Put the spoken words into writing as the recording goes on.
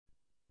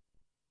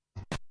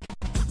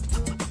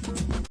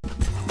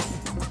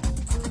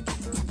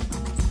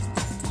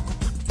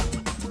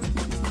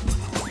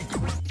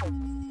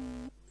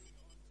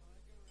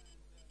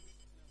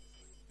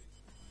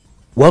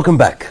Welcome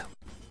back.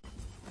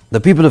 The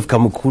people of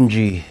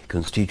Kamukunji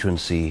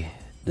constituency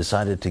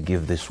decided to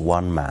give this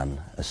one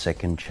man a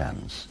second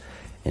chance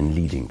in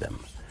leading them.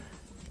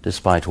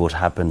 Despite what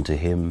happened to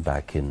him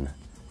back in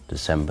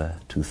December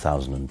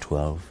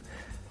 2012,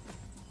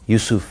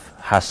 Yusuf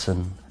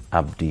Hassan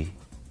Abdi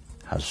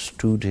has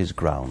stood his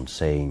ground,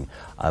 saying,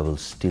 "I will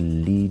still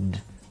lead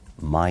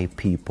my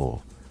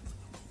people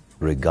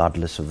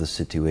regardless of the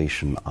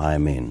situation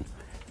I'm in."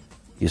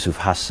 Yusuf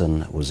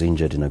Hassan was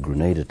injured in a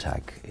grenade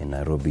attack in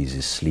Nairobi's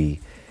Isli,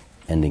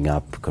 ending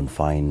up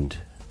confined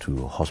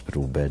to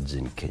hospital beds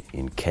in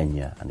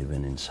Kenya and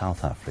even in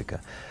South Africa.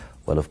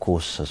 Well, of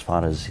course, as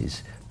far as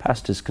his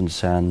past is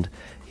concerned,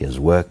 he has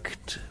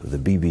worked with the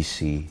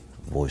BBC,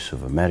 Voice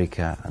of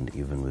America, and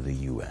even with the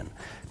UN.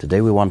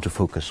 Today we want to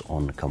focus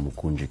on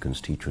Kamukunji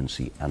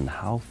constituency and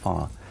how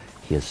far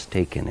he has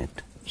taken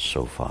it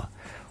so far.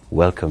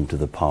 Welcome to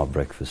the Power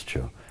Breakfast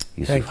Show,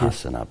 Yusuf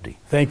Hassan Abdi.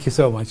 Thank you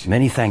so much.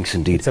 Many thanks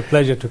indeed. It's a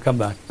pleasure to come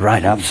back.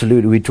 Right,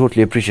 absolutely. We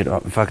totally appreciate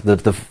it. In fact,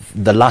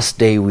 the last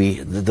day we,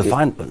 the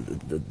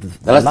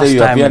last day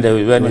you appeared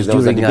when was there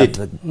was a during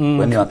debate,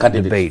 when you were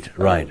candidate. Debate,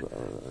 right.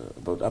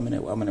 About how many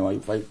were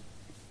you? 5?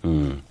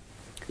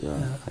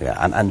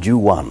 Yeah, and you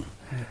won.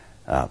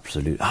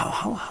 Absolutely.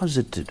 How has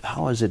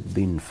it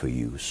been for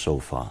you so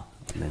far?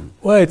 I mean,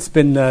 well, it's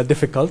been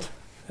difficult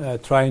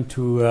trying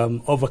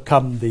to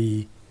overcome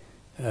the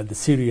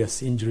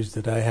serious injuries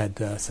that I had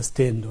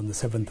sustained on the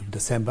 7th of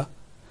December.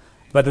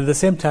 But at the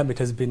same time, it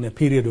has been a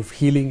period of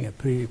healing, a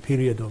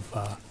period of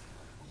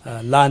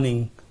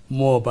learning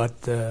more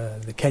about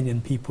the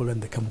Kenyan people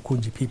and the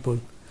Kamukunji people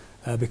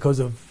because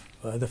of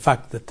the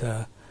fact that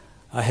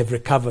I have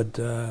recovered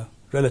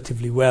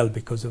relatively well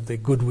because of the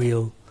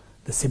goodwill,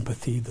 the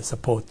sympathy, the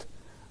support,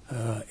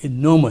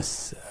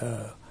 enormous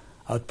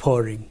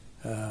outpouring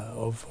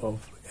of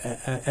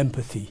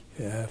empathy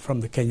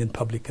from the Kenyan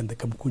public and the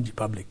Kamukunji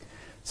public.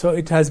 So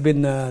it has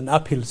been an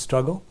uphill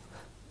struggle,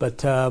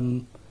 but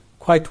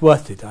quite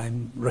worth it.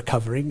 I'm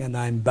recovering and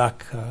I'm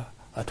back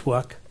at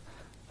work,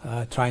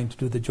 trying to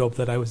do the job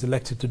that I was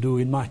elected to do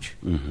in March.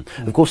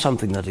 Mm-hmm. Of course,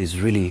 something that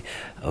is really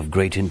of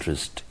great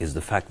interest is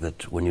the fact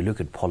that when you look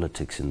at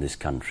politics in this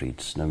country,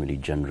 it's normally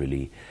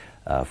generally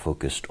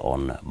focused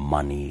on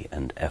money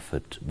and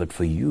effort. But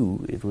for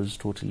you, it was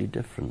totally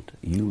different.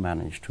 You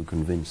managed to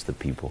convince the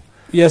people.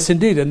 Yes,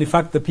 indeed. And in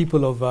fact, the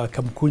people of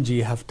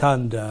Kamukunji have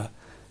turned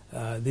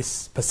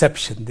this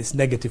perception, this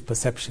negative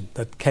perception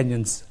that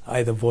Kenyans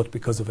either vote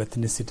because of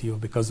ethnicity or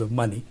because of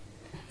money,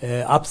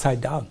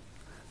 upside down.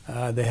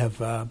 They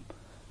have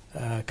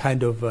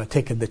kind of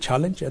taken the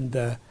challenge,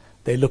 and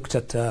they looked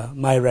at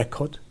my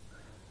record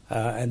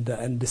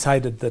and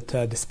decided that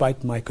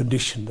despite my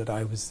condition, that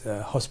I was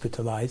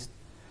hospitalized,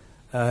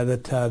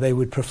 that they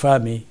would prefer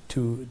me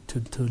to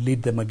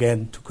lead them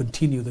again, to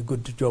continue the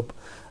good job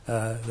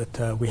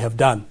that we have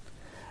done.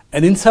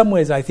 And in some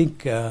ways, I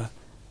think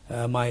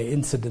my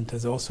incident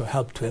has also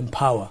helped to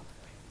empower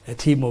a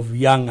team of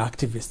young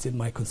activists in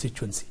my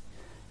constituency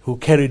who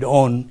carried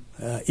on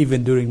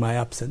even during my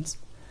absence,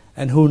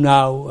 and who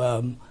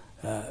now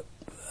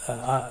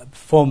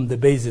form the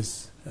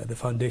basis, the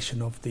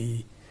foundation of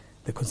the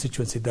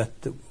constituency,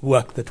 that the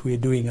work that we're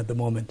doing at the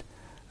moment.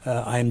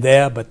 I'm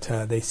there, but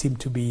they seem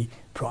to be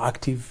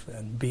proactive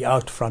and be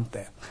out front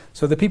there.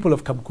 So the people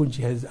of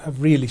Kamukunji have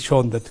really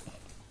shown that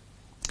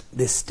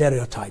this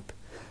stereotype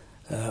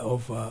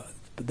of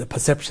the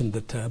perception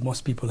that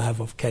most people have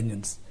of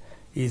Kenyans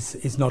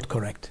is not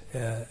correct.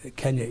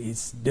 Kenya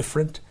is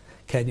different.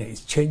 Kenya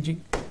is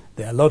changing.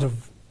 There are a lot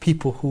of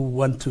people who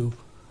want to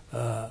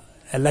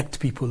elect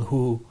people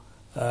who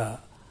are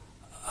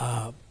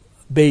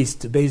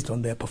based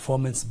on their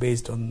performance,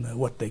 based on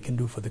what they can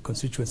do for the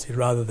constituency,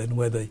 rather than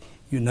whether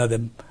you know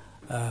them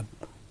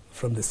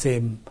from the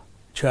same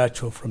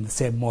church or from the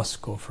same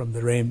mosque or from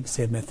the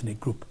same ethnic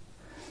group.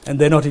 And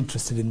they're not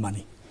interested in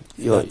money.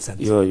 Your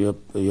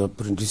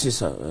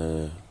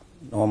predecessor,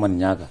 Norman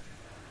Nyaga,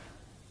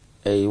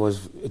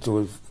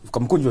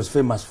 Kamukunji was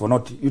famous for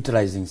not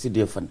utilizing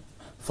CDF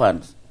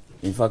funds.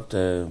 In fact,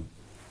 I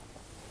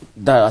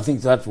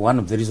think that's one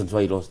of the reasons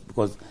why he lost,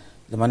 because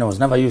the money was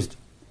never used.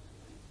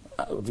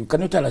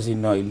 Can you tell us,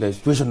 in the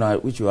situation in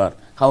which you are,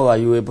 how are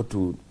you able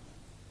to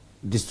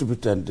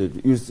distribute and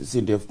use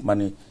CDF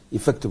money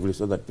effectively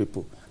so that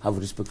people have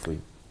respect for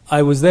you?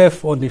 I was there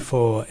only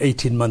for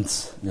 18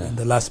 months in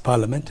the last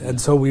parliament,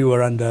 and so we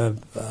were under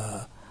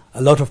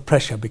a lot of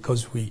pressure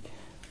because we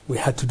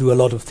had to do a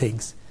lot of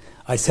things.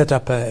 I set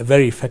up a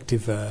very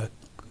effective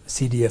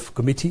CDF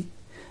committee,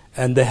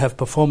 and they have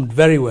performed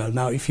very well.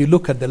 Now, if you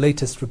look at the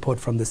latest report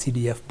from the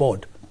CDF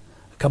board,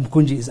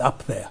 Kamukunji is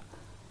up there.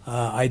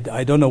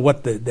 I don't know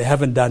what they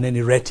haven't done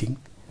any rating,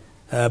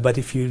 but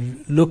if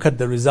you look at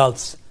the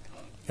results,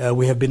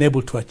 we have been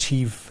able to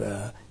achieve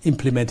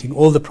implementing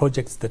all the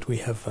projects that we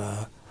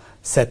have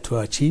set to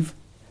achieve.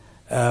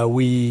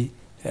 We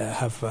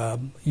have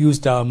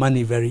used our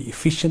money very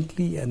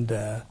efficiently, and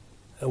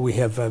we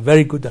have a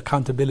very good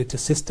accountability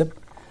system.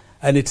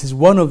 And it is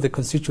one of the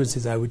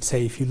constituencies, I would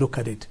say, if you look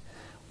at it,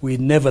 we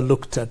never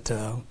looked at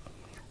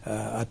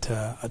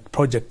at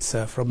projects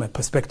from a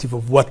perspective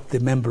of what the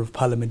Member of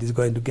Parliament is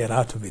going to get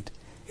out of it.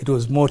 It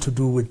was more to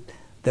do with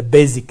the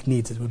basic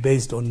needs. It was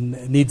based on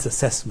needs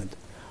assessment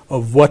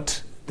of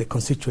what the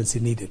constituency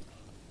needed.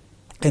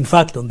 In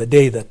fact, on the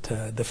day that,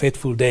 the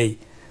fateful day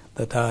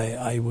that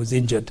I was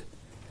injured,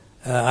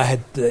 I had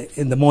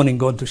in the morning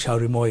gone to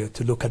Shaurimoyo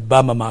to look at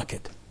Bama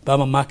Market.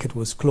 Bama Market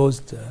was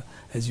closed,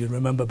 as you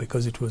remember,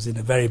 because it was in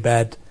a very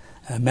bad,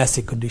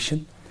 messy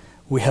condition.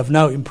 We have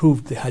now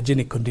improved the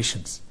hygienic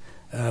conditions.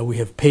 We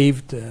have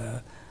paved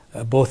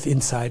both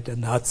inside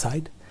and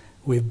outside.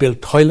 We've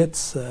built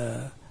toilets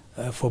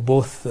for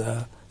both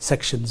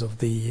sections of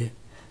the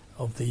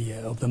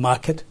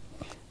market.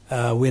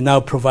 We're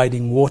now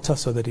providing water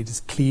so that it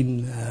is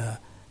clean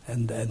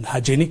and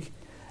hygienic.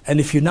 And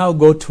if you now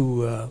go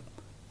to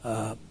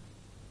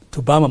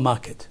Bama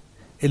Market,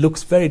 it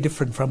looks very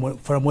different from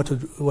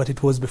what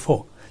it was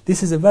before.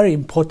 This is a very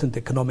important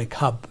economic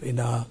hub in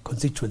our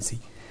constituency,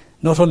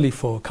 not only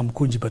for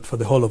Kamukunji but for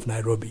the whole of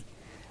Nairobi.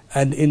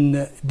 And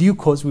in due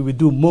course, we will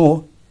do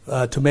more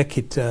to make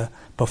it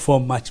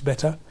perform much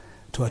better,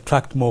 to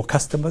attract more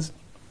customers,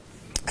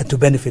 and to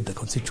benefit the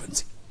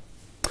constituency.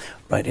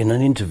 Right. In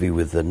an interview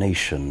with The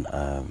Nation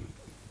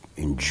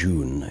in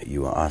June,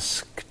 you were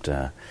asked,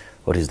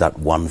 what is that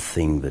one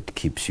thing that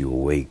keeps you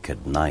awake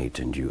at night?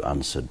 And you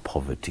answered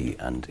poverty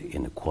and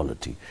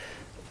inequality.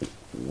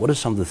 What are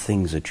some of the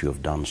things that you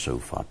have done so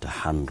far to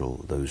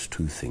handle those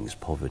two things,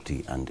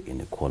 poverty and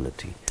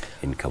inequality,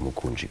 in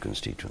Kamukunji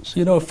constituency?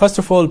 You know, first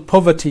of all,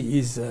 poverty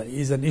is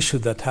an issue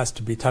that has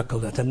to be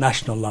tackled at a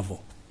national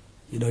level.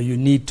 You know, you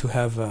need to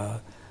have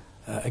a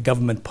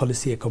government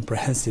policy, a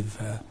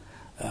comprehensive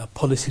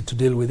policy to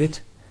deal with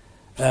it.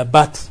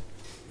 But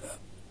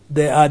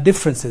there are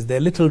differences. There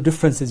are little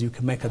differences you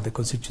can make at the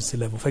constituency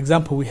level. For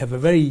example, we have a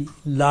very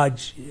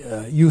large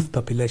youth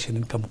population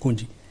in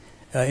Kamukunji.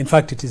 In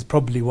fact, it is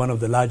probably one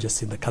of the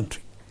largest in the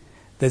country.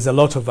 There's a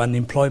lot of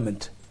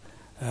unemployment,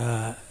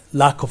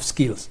 lack of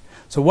skills.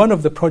 So one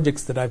of the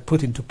projects that I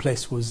put into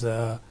place was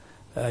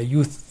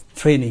youth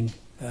training,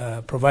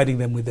 providing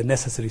them with the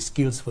necessary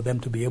skills for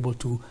them to be able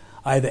to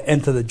either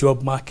enter the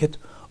job market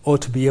or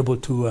to be able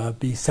to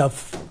be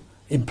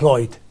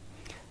self-employed.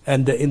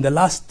 And in the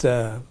last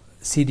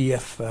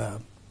CDF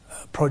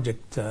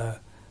project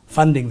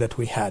funding that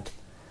we had,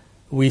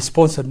 we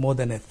sponsored more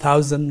than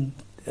 1,000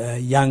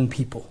 young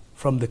people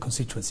from the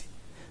constituency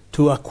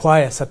to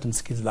acquire certain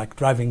skills like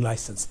driving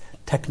license,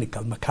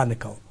 technical,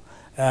 mechanical,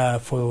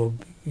 for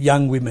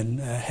young women,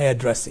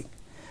 hairdressing.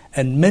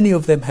 And many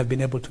of them have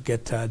been able to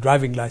get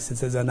driving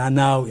licenses and are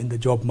now in the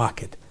job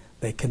market.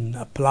 They can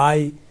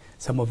apply.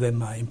 Some of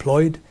them are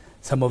employed.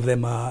 Some of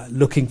them are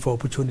looking for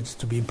opportunities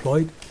to be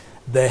employed.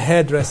 The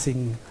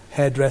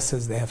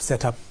hairdressers, they have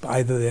set up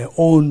either their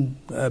own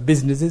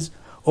businesses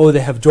or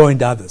they have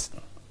joined others.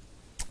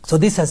 So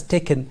this has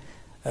taken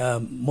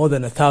more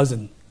than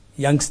 1,000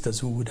 youngsters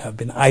who would have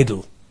been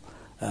idle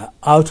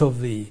out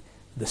of the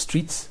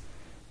streets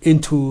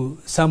into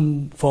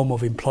some form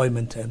of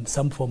employment and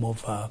some form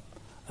of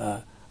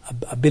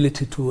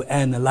ability to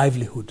earn a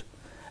livelihood,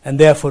 and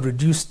therefore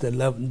reduce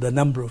the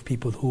number of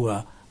people who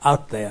are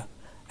out there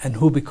and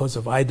who, because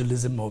of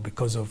idolism or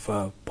because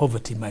of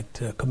poverty,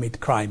 might commit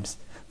crimes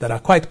that are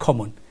quite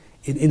common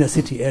in inner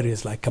city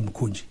areas like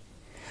Kamukunji.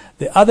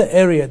 The other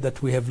area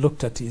that we have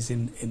looked at is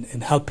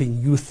in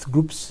helping youth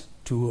groups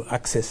to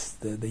access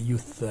the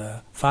youth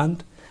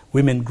fund,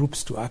 women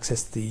groups to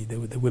access the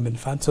women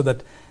fund, so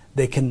that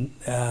they can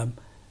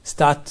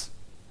start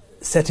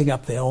setting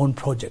up their own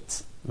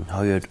projects.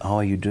 How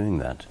are you doing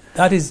that?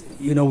 That is,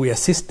 you know, we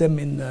assist them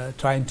in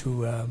trying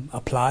to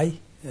apply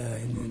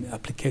in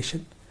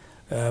application.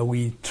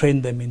 We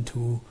train them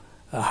into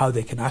how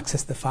they can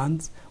access the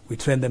funds. We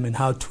train them in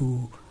how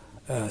to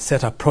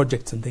set up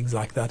projects and things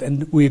like that.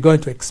 And we're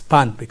going to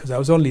expand, because I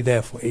was only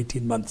there for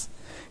 18 months.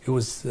 It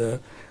was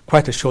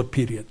quite a short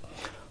period.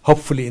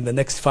 Hopefully in the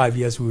next 5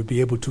 years we will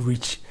be able to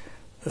reach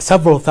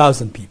several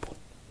thousand people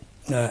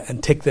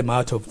and take them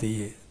out of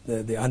the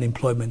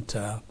unemployment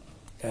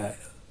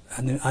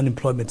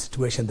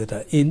situation that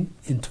are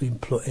into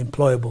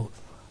employable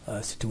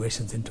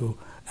situations, into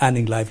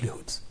earning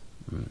livelihoods.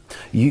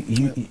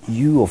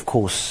 You of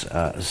course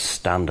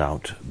stand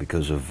out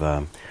because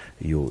of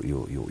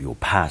your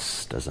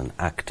past as an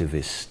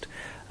activist.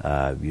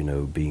 You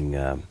know, being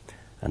an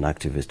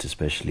activist,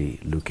 especially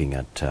looking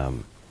at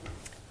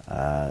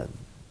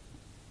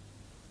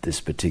this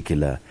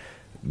particular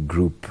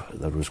group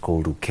that was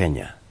called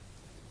Ukenya,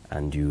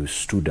 and you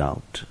stood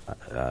out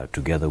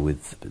together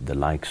with the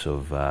likes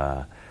of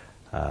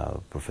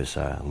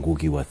Professor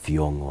Ngugi wa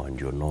Thiong'o, and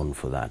you're known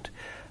for that.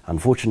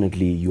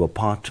 Unfortunately, you are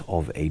part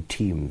of a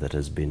team that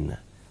has been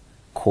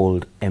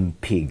called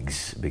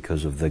MPigs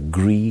because of the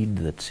greed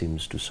that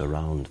seems to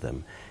surround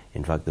them.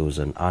 In fact, there was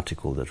an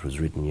article that was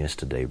written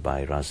yesterday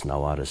by Ras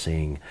Nawara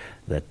saying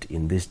that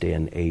in this day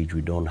and age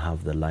we don't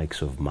have the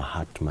likes of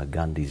Mahatma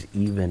Gandhis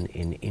even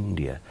in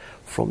India.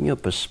 From your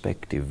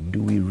perspective,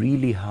 do we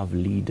really have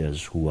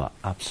leaders who are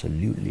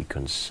absolutely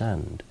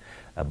concerned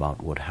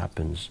about what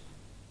happens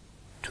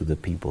to the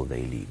people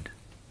they lead?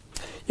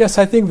 Yes,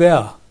 I think they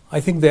are. I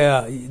think they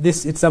are.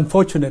 It's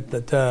unfortunate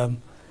that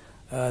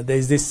there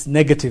is this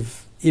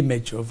negative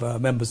image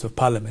of members of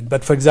parliament.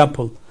 But for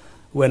example,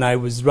 when I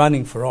was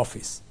running for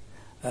office,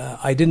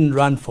 I didn't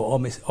run for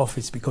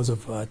office because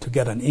of to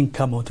get an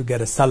income or to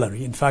get a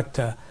salary. In fact,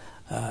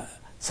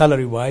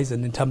 salary-wise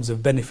and in terms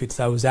of benefits,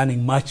 I was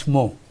earning much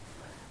more.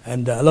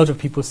 And a lot of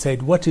people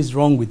said, what is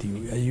wrong with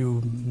you? Are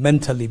you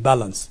mentally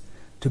balanced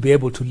to be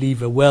able to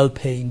leave a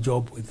well-paying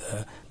job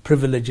with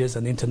privileges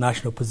and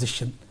international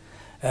position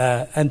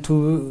and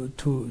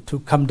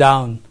to come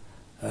down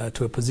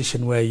to a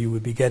position where you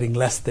would be getting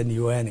less than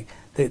you're earning?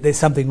 There's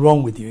something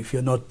wrong with you if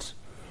you're not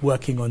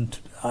working on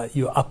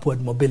your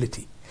upward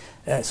mobility.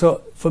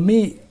 So for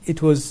me,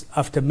 it was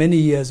after many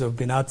years of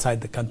being outside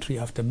the country,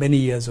 after many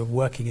years of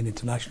working in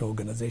international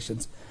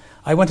organizations,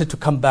 I wanted to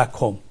come back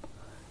home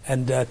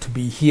and to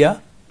be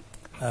here,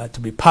 to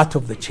be part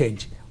of the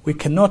change. We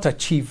cannot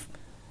achieve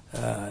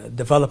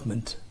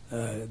development,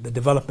 the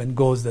development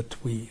goals that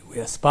we're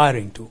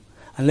aspiring to,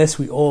 unless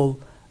we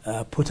all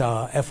put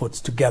our efforts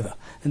together.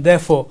 And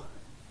therefore,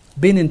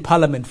 being in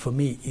parliament for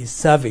me is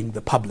serving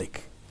the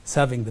public,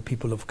 serving the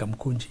people of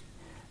Kamukunji.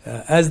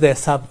 As their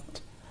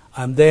servant,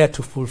 I'm there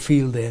to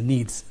fulfill their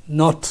needs,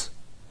 not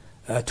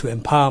to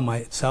empower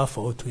myself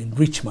or to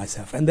enrich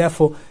myself. And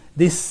therefore,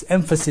 this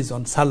emphasis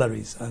on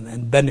salaries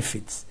and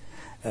benefits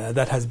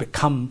that has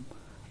become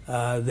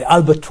the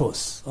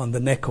albatross on the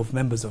neck of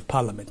members of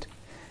parliament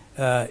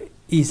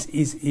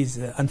is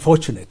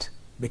unfortunate,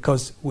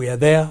 because we are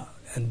there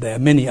and there are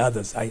many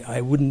others.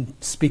 I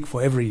wouldn't speak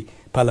for every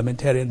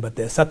parliamentarian, but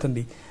there are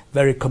certainly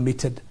very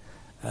committed,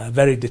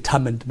 very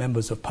determined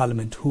members of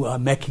parliament who are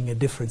making a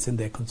difference in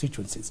their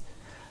constituencies.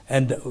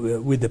 And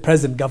with the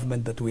present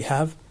government that we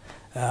have,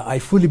 I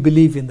fully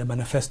believe in the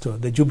manifesto,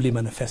 the Jubilee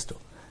Manifesto.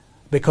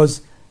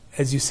 Because,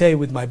 as you say,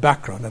 with my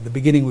background, at the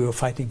beginning we were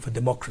fighting for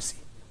democracy.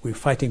 We were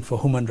fighting for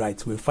human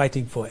rights. We were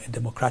fighting for a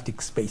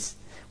democratic space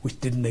which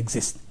didn't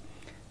exist.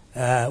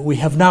 We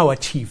have now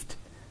achieved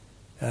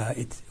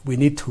it. We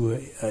need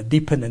to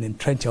deepen and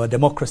entrench our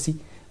democracy,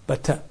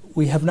 but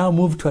we have now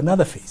moved to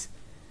another phase.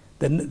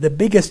 The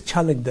biggest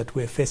challenge that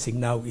we're facing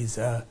now is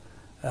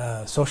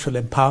social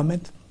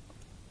empowerment,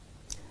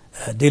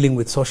 dealing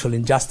with social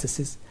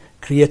injustices,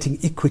 creating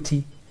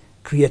equity,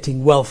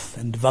 creating wealth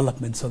and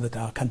development so that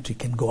our country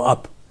can go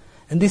up.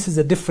 And this is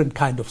a different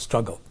kind of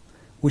struggle,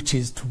 which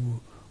is to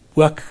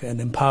work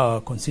and empower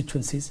our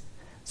constituencies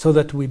so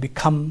that we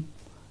become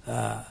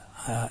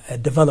a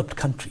developed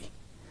country.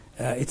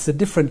 It's a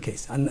different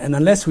case. And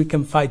unless we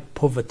can fight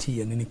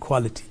poverty and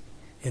inequality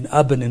in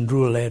urban and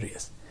rural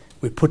areas,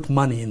 we put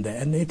money in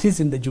there. And it is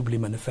in the Jubilee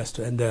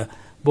Manifesto. And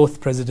both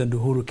President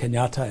Uhuru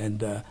Kenyatta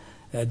and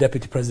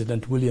Deputy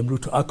President William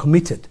Ruto are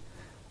committed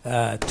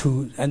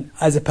to, and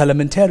as a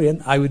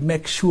parliamentarian, I would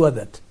make sure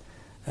that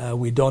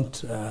we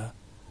don't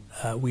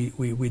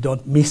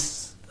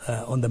miss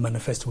on the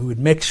manifesto. We would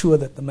make sure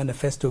that the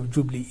manifesto of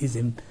Jubilee is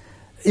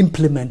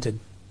implemented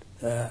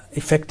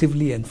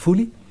effectively and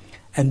fully,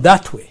 and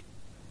that way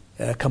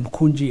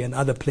Kamukunji and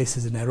other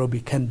places in Nairobi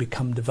can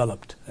become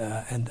developed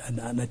and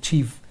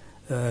achieve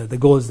the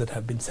goals that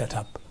have been set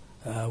up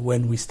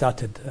when we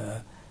started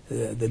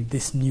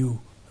this new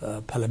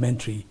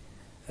parliamentary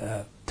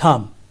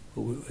term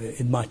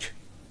in March.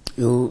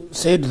 You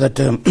said that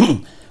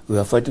we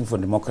are fighting for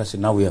democracy,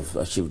 now we have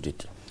achieved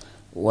it.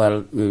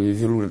 Well, if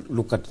you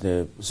look at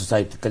the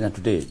society, Kenya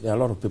today, there are a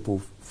lot of people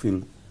who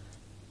feel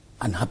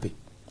unhappy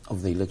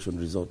of the election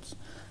results,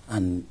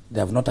 and they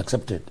have not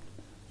accepted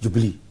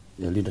Jubilee,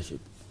 their leadership.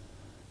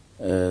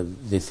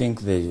 They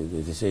think,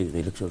 they say the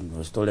election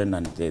was stolen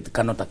and they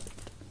cannot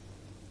accept.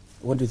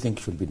 What do you think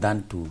should be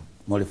done to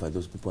mollify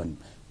those people and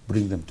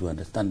bring them to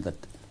understand that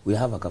we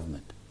have a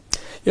government?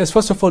 Yes,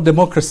 first of all,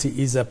 democracy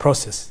is a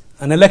process.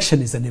 An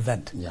election is an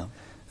event. Yeah.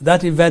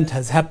 That event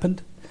has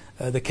happened.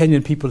 The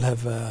Kenyan people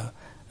have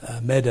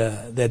made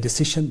their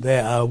decision.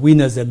 There are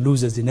winners and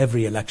losers in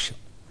every election.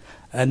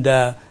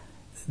 And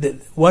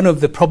one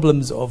of the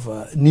problems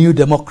of new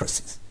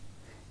democracies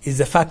is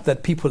the fact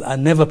that people are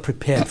never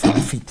prepared for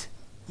defeat.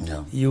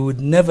 Yeah. You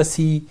would never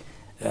see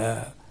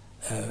a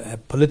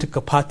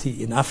political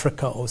party in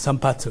Africa or some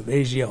parts of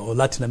Asia or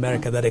Latin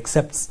America that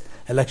accepts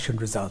election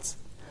results.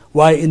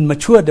 While in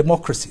mature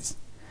democracies,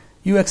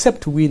 you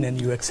accept to win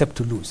and you accept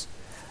to lose.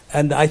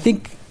 And I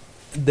think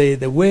the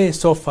way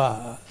so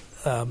far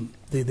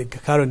the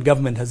current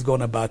government has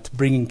gone about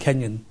bringing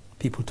Kenyan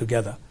people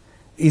together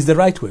is the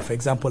right way. For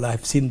example,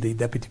 I've seen the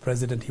Deputy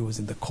President, he was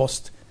in the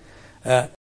coast.